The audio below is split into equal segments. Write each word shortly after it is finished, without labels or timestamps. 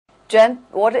Jayant,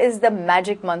 what is the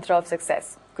magic mantra of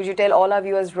success? Could you tell all our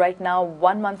viewers right now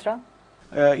one mantra?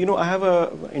 I have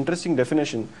an interesting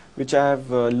definition which I have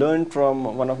learned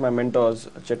from one of my mentors,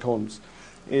 Chet Holmes,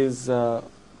 is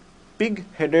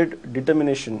pig-headed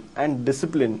determination and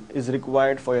discipline is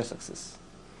required for your success.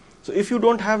 So if you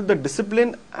don't have the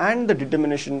discipline and the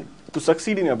determination to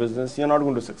succeed in your business, you're not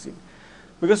going to succeed.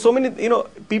 Because so many,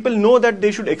 people know that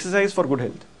they should exercise for good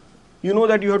health. You know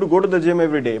that you have to go to the gym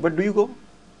every day, but do you go?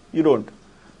 You don't.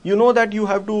 You know that you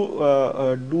have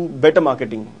to do better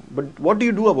marketing, but what do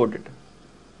you do about it?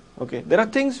 Okay, there are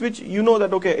things which you know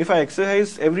that, okay, if I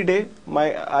exercise every day,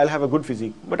 I'll have a good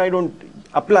physique, but I don't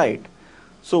apply it.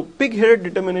 So pig-headed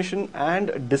determination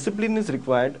and discipline is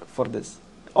required for this.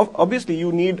 Obviously,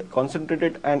 you need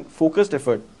concentrated and focused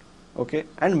effort, okay,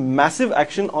 and massive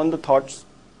action on the thoughts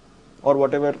or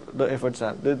whatever the efforts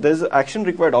are. There's action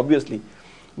required, obviously,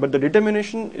 but the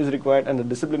determination is required and the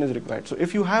discipline is required. So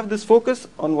if you have this focus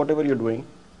on whatever you're doing,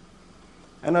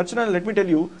 and Archana, let me tell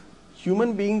you,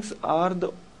 human beings are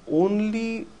the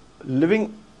only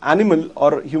living animal,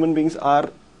 or human beings are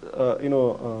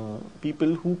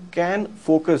people who can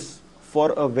focus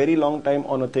for a very long time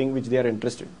on a thing which they are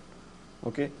interested.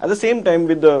 Okay. At the same time,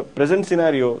 with the present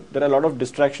scenario, there are a lot of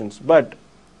distractions, but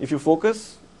if you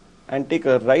focus and take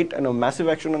a right and a massive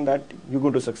action on that, you're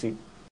going to succeed.